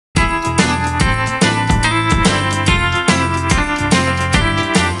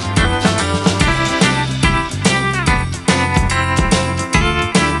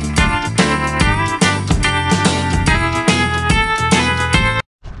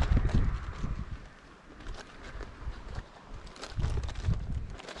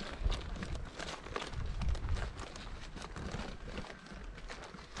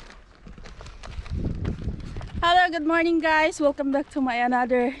good morning guys! Welcome back to my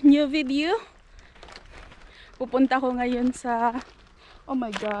another new video. Pupunta ko ngayon sa... Oh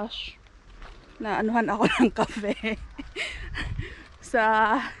my gosh! Naanuhan ako ng kape.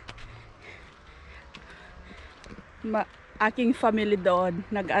 Sa... aking family doon.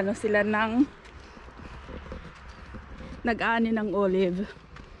 Nag-ano sila ng... Nag-ani ng olive.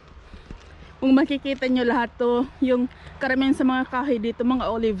 Kung makikita nyo lahat to, yung karamihan sa mga kahoy dito, mga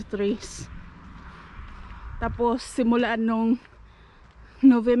olive trees. Tapos simulaan nung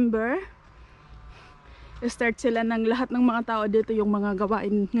November, start sila ng lahat ng mga tao dito. Yung mga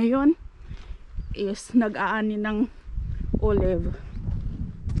gawain ngayon is nag-aani ng olive.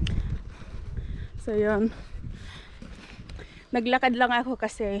 So yun, naglakad lang ako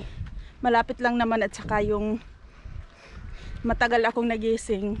kasi malapit lang naman, at saka yung matagal akong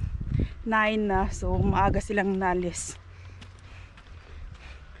nagising, 9 na, so maaga silang nalis.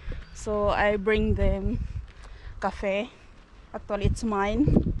 So I bring them cafe, actually it's mine.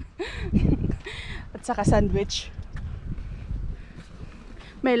 At saka sandwich,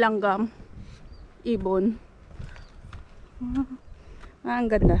 may langgam, ibon. Ang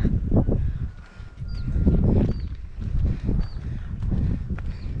ganda.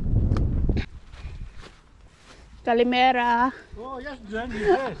 Kalimera. Oh, yes, Jen,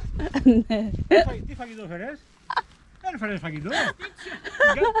 yes. Τι φαγητό φέρες? Δεν φέρες φαγητό.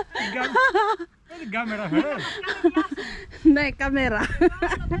 Δεν κάμερα φέρες. Ναι, κάμερα.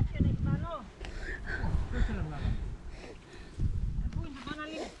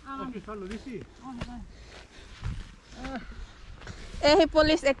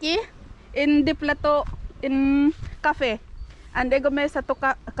 Police aquí in the plato in cafe. Ande gome sa to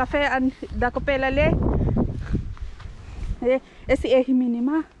cafe and da kopelale. Esi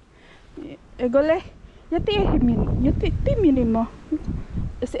minima. Egole. Yati minima.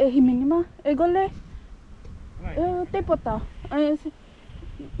 Esi minima. Egole. Tepota.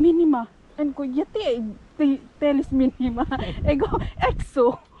 Minima. En ko yati telis minima. Ego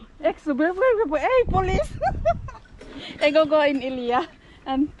exo. Police. Ego go in Ilya.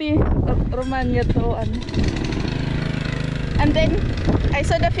 Anti Romania to and then I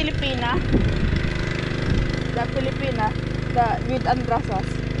saw the Pilipina. The Pilipina, with andrasas.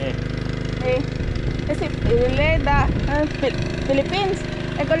 Kasi da Philippines.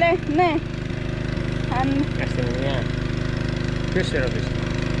 Egole ne. Gastronomia. Küsser bist.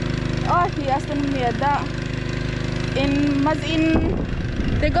 Oh, die Gastronomia da.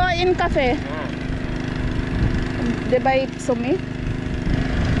 They go in cafe. They buy sumi.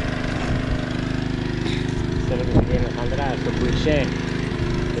 Solo que tiene András, su cliché.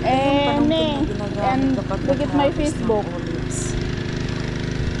 And look at my Facebook.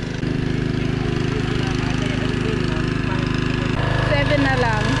 7 na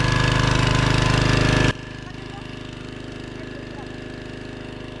lang.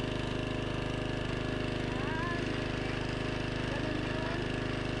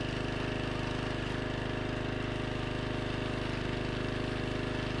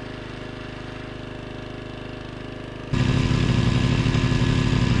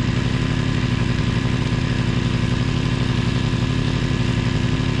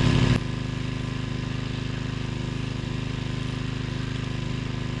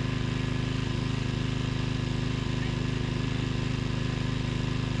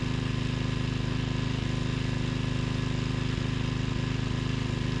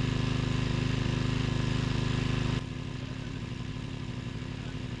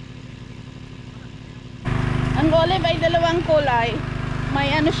 Ang olive ay dalawang kulay.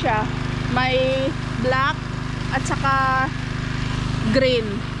 May ano siya, may black at saka green.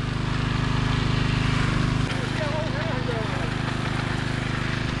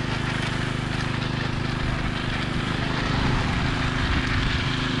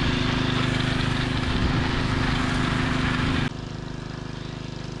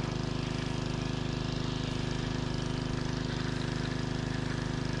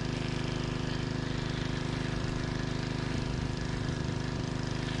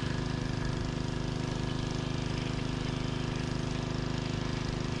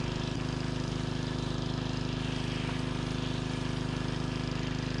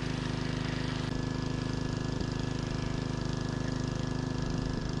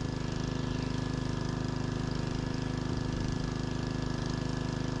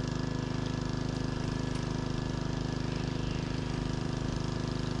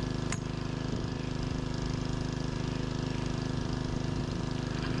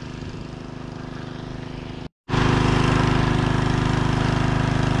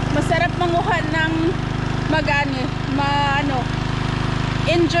 Masarap manguha ng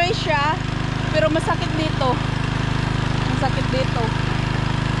enjoy siya, pero masakit dito. masakit dito.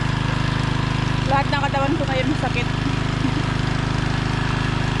 Lahat ng katawan ko ngayon masakit.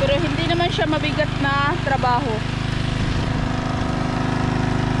 Pero hindi naman siya mabigat na trabaho.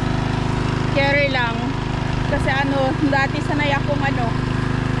 Carry lang. Kasi dati sanay akong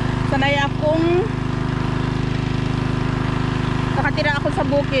nakatira ako sa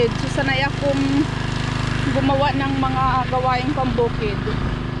bukid. So sanay akong gumawa ng mga gawaing pambukid.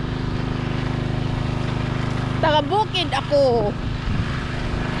 Taga-bukid ako.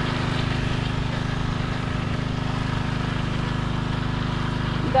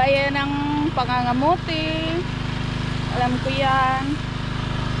 Gaya ng pangangamuti. Alam ko yan.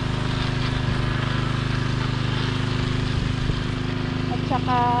 At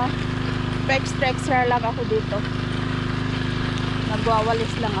saka extra lang ako dito.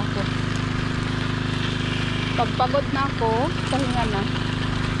 Nagwawalis lang ako. Pagpagod na ako, pahinga na.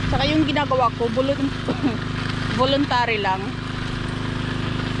 Saka yung ginagawa ko, voluntary lang.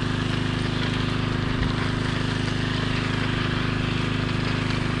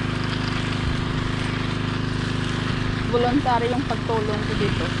 Voluntary yung pagtulong ko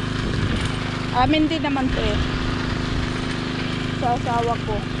dito. Amin din naman to sa asawa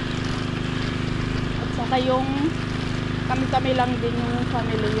ko. At saka yung kami lang din yung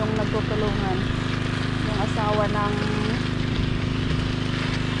family yung nagtutulungan. Yung asawa ng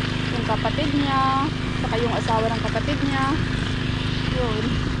yung kapatid niya, saka yung asawa ng kapatid niya. Yun.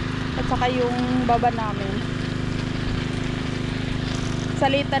 At saka yung baba namin.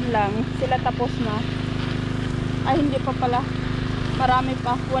 Salitan lang. Sila tapos na. Ay, hindi pa pala. Marami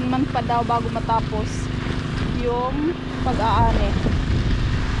pa. 1 month pa daw bago matapos yung pag-aani.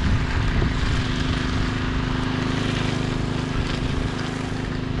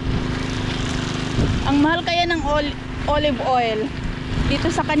 Ang mahal kaya ng olive oil. Dito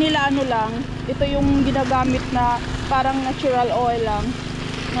sa kanila lang. Ito yung ginagamit na parang natural oil lang.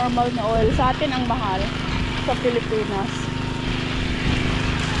 Normal na oil. Sa atin ang mahal sa Pilipinas.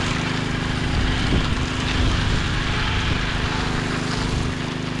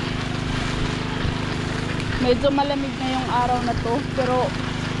 Medyo malamig na yung araw na to, pero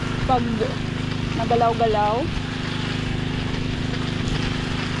pag nagalaw-galaw,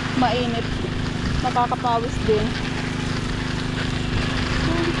 mainit, nakakapawis din.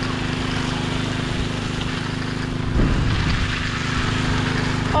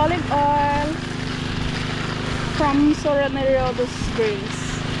 Olive oil from Sornerodos Grace.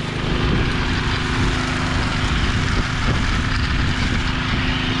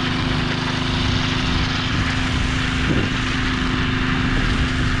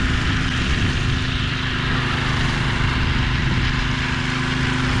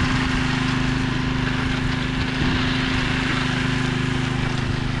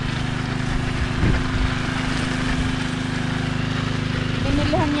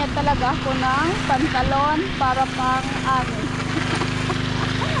 Binilihan niya talaga ako ng pantalon para pang ani.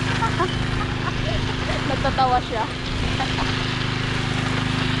 Nagtatawa siya.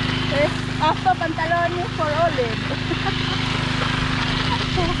 After pantalon for olive.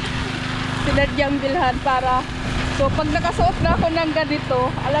 Sinadyang bilhan para so pag nakasuot na ako ng ganito,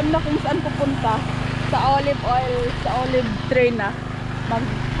 alam na kung saan pupunta. Sa olive oil, sa olive tree na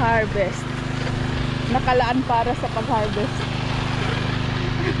mag-harvest. Nakalaan para sa pag-harvest.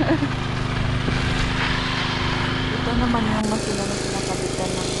 Ito naman yung masina na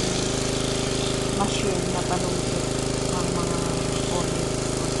sinakabitan ng machine na panungkit ng mga olive.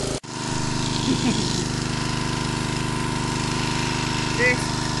 This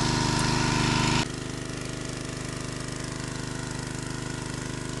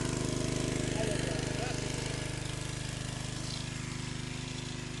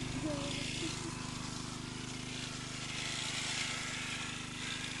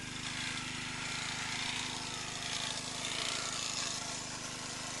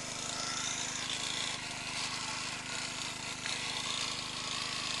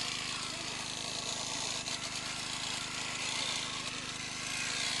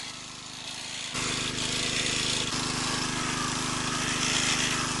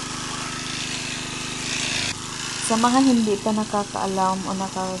sa mga hindi pa nakakaalam o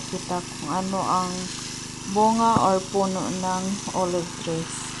nakakakita kung ano ang bunga or puno ng olive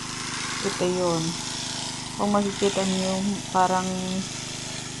trees, ito yun. Kung makikita niyo parang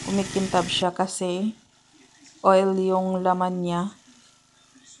kumikintab siya kasi oil yung laman niya,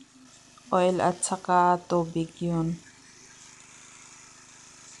 oil at saka tubig yun.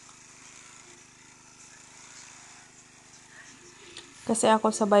 Kasi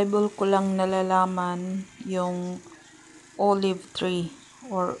ako sa Bible ko lang nalalaman yung olive tree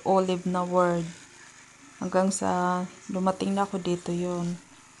or olive na word. Hanggang sa dumating na ako dito yun.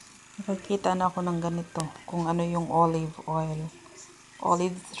 Nakakita na ako ng ganito. Kung ano yung olive oil.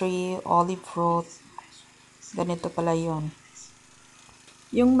 Olive tree, olive fruit. Ganito pala yun.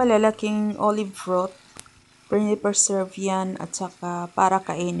 Yung malalaking olive fruit, pre-preserve yan at saka para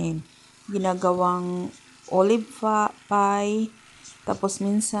kainin. Ginagawang olive pie. Tapos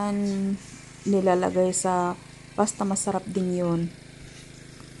minsan nilalagay sa pasta, masarap din yun.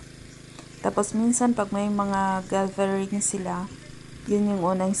 Tapos minsan pag may mga gathering sila, yun yung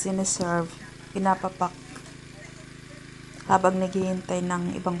unang sineserve, pinapapak habang naghihintay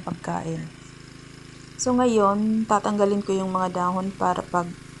ng ibang pagkain. So ngayon, tatanggalin ko yung mga dahon para pag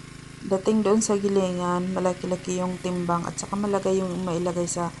dating doon sa gilingan, malaki-laki yung timbang at saka malagay yung mailagay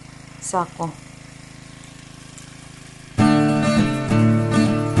sa sako.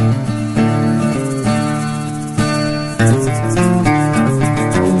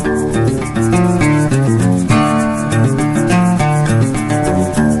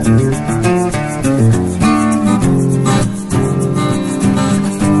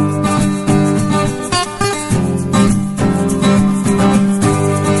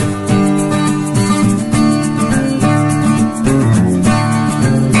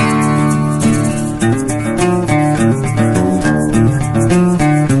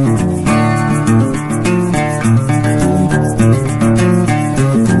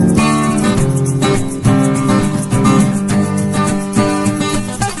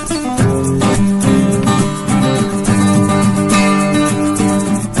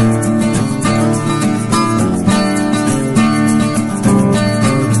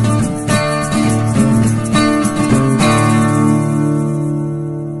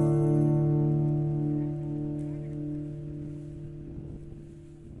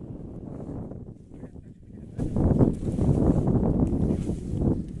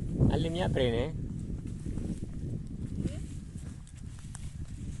 Άλλη μια πριν,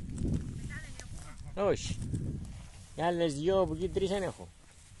 Όχι. Οι άλλες δυο που εκεί τρεις δεν έχω.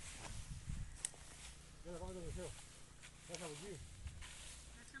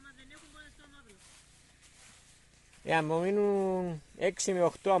 Απομείνουν 6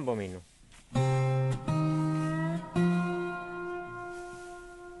 με 8 απομείνουν.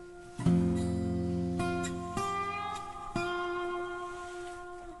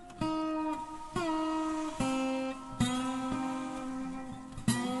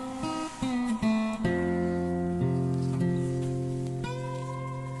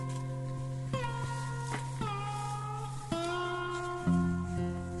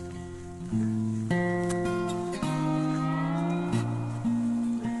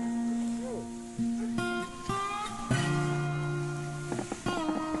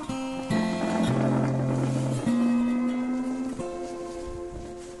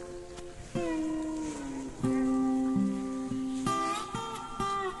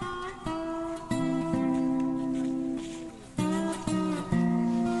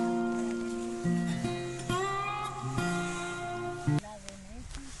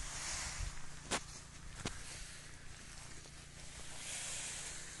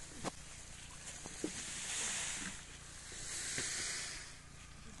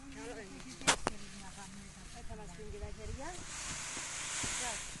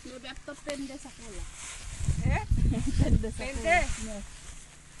 Pende sa kula. Pende? Pende?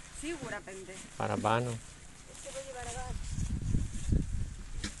 Sicura pende. Παραπάνω.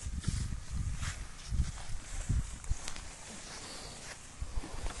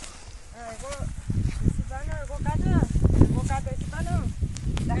 Εγώ κάτω, εσύ πάνω.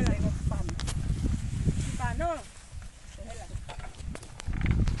 Έλα, εγώ πάνω. Πάνω. Έλα.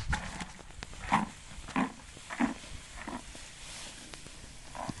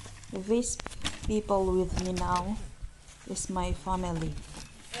 These people with me now is my family.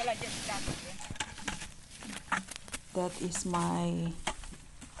 That is my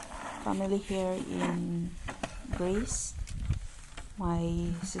family here in Greece. My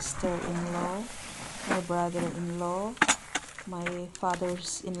sister-in-law, my brother-in-law, my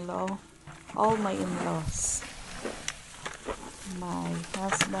father's-in-law, all my in-laws. My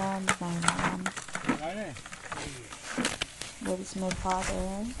husband, my mom. That is my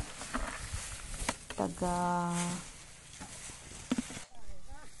father. Taga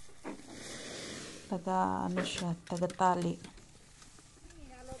tali.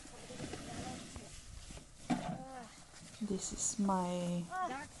 This is my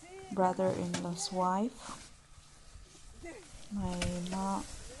brother-in-law's wife. My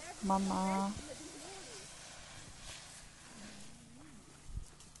mama.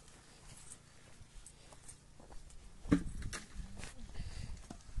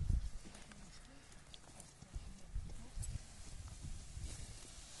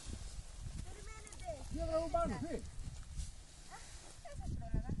 humano, sí.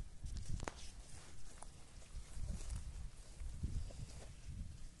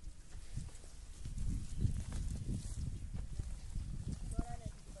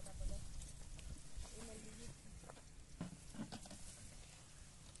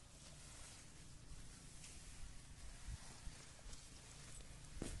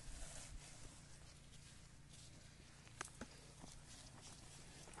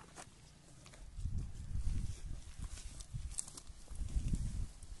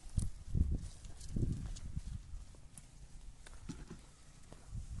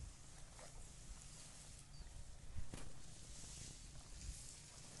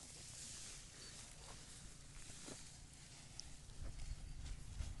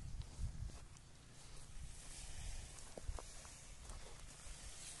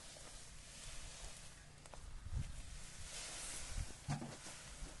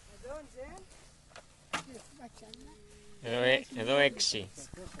 Εδώ 6.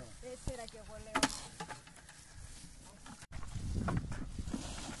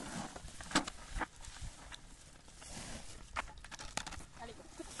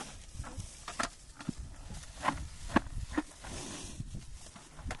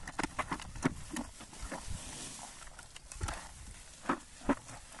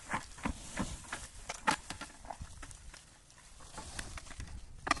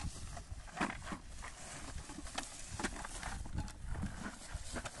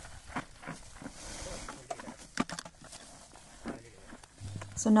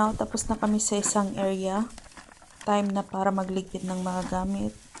 So now, tapos na kami sa isang area. Time na para magligpit ng mga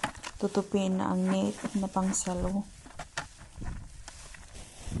gamit. Tutupin na ang net na pangsalo.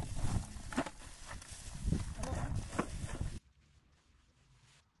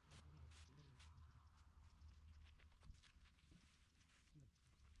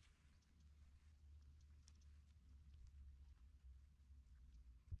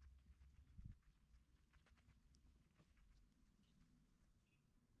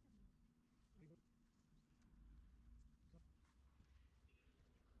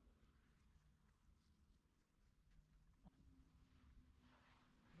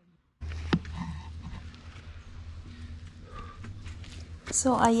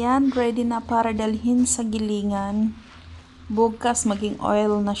 So, ayan, ready na para dalhin sa gilingan. Bukas, maging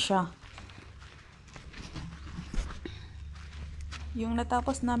oil na siya. Yung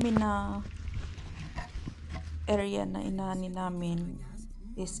natapos namin na area na inani namin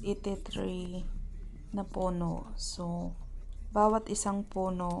is 83 na puno. So, bawat isang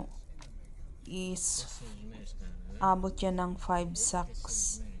puno is abot yan ng 5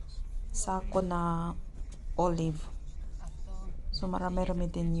 sako na olive. So, marami-rami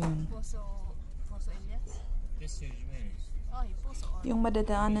din yun. Yung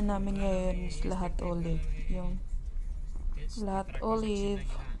madadaanan namin ngayon is lahat olive. Yung lahat olive.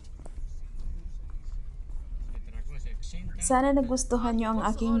 Sana nagustuhan nyo ang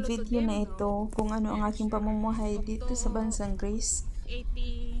aking video na ito kung ano ang aking pamumuhay dito sa bansang Greece.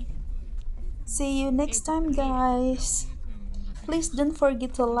 See you next time, guys. Please don't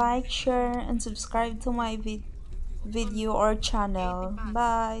forget to like, share, and subscribe to my video or channel.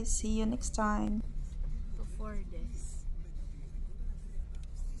 Bye. See you next time.